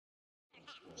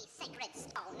the sacred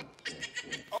stone.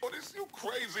 Oh, this you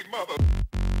crazy mother...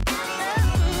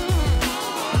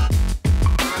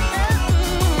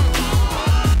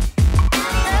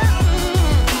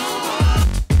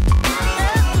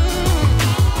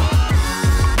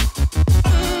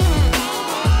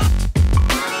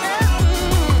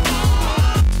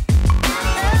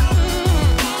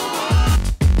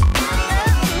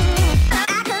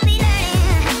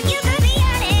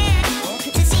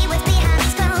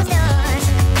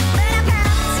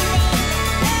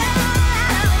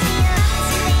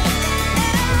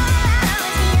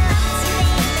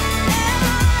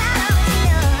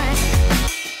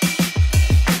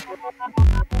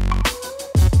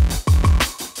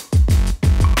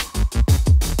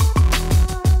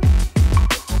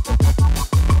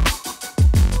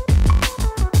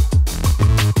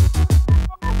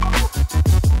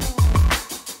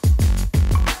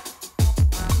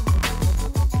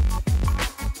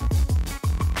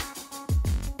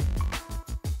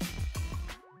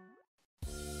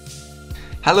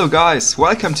 Hello guys,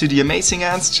 welcome to the Amazing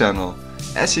Ants channel.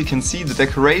 As you can see, the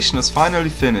decoration is finally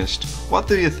finished. What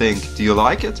do you think? Do you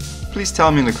like it? Please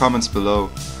tell me in the comments below.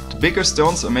 The bigger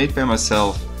stones are made by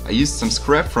myself. I used some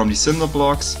scrap from the cinder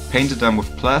blocks, painted them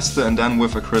with plaster and then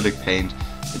with acrylic paint.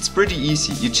 It's pretty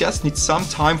easy, you just need some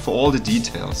time for all the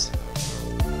details.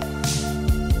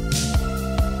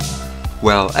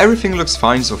 Well, everything looks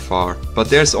fine so far, but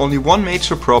there's only one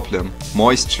major problem: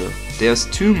 moisture. There's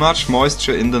too much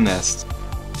moisture in the nest.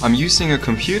 I'm using a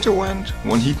computer vent,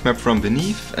 one heat map from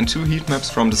beneath and two heat maps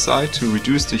from the side to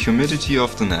reduce the humidity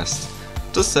of the nest.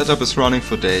 This setup is running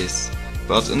for days,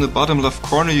 but in the bottom left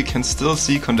corner you can still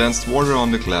see condensed water on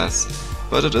the glass,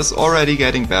 but it is already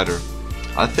getting better.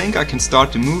 I think I can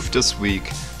start the move this week,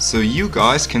 so you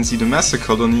guys can see the Messor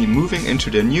colony moving into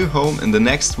their new home in the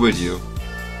next video.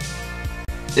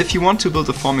 If you want to build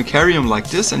a Formicarium like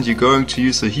this and you're going to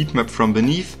use a heat map from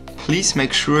beneath, please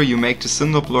make sure you make the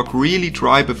cinder block really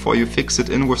dry before you fix it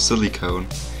in with silicone.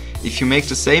 If you make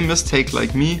the same mistake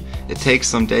like me, it takes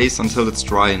some days until it's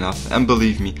dry enough, and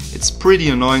believe me, it's pretty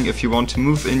annoying if you want to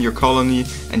move in your colony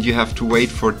and you have to wait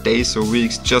for days or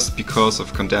weeks just because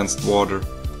of condensed water.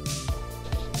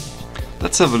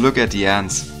 Let's have a look at the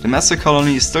ants. The Messor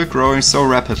colony is still growing so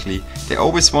rapidly, they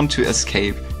always want to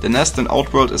escape. The nest in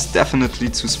Outworld is definitely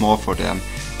too small for them.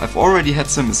 I've already had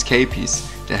some escapees.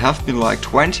 There have been like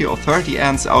 20 or 30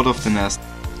 ants out of the nest.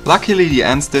 Luckily the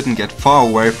ants didn't get far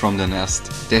away from the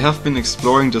nest. They have been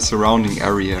exploring the surrounding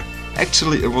area.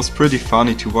 Actually, it was pretty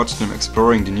funny to watch them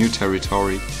exploring the new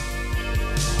territory.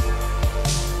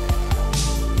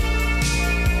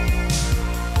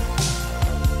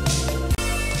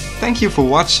 Thank you for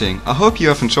watching. I hope you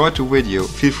have enjoyed the video.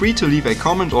 Feel free to leave a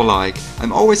comment or like.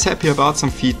 I'm always happy about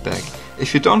some feedback.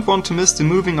 If you don't want to miss the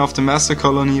moving of the Messor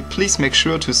colony, please make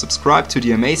sure to subscribe to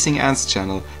the Amazing Ants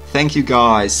channel. Thank you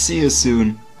guys, see you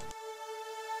soon.